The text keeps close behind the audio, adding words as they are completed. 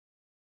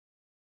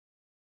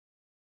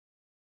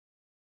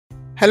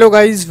Hello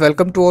guys,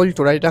 welcome to all.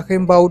 Today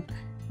talking about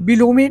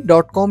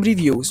Beloome.com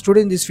reviews.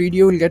 Today in this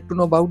video we'll get to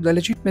know about the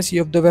legitimacy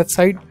of the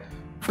website.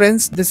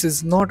 Friends, this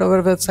is not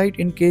our website.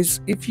 In case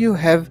if you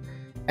have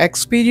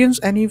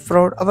experienced any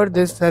fraud over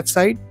this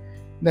website,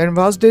 then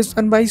watch this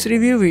unbiased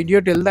review video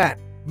till then.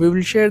 We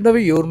will share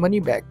your money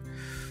back.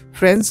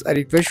 Friends, I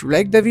request you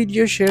like the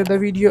video, share the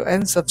video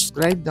and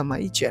subscribe to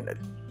my channel.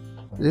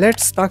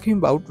 Let's talking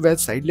about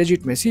website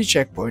legitimacy.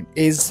 Checkpoint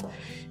is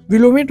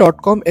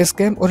Beloome.com a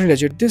scam or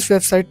legit. This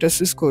website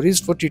test score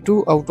is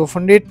 42 out of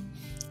 100.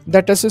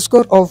 The test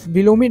score of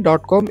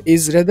Beloome.com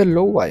is rather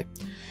low. Why?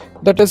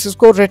 The test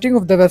score rating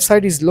of the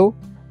website is low.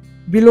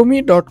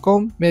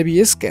 Beloome.com may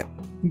be a scam.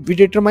 We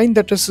determine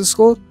the test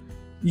score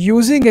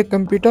using a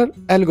computer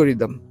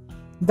algorithm.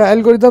 The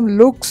algorithm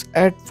looks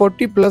at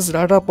 40 plus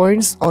data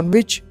points on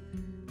which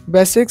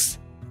basis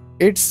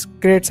it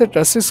creates a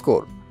test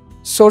score.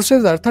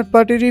 Sources are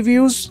third-party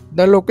reviews,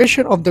 the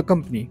location of the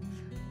company,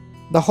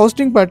 the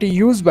hosting party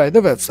used by the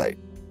website,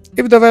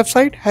 if the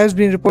website has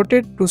been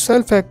reported to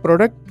sell fake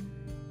product,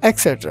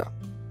 etc.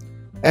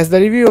 As the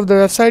review of the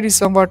website is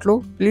somewhat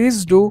low,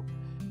 please do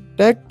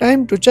take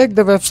time to check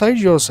the website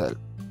yourself.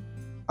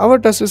 Our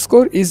test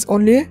score is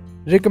only a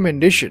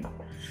recommendation.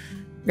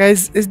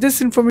 Guys, is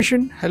this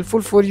information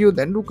helpful for you?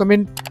 Then do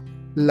comment,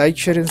 like,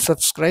 share and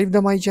subscribe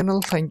to my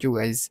channel. Thank you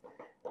guys.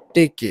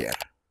 Take care.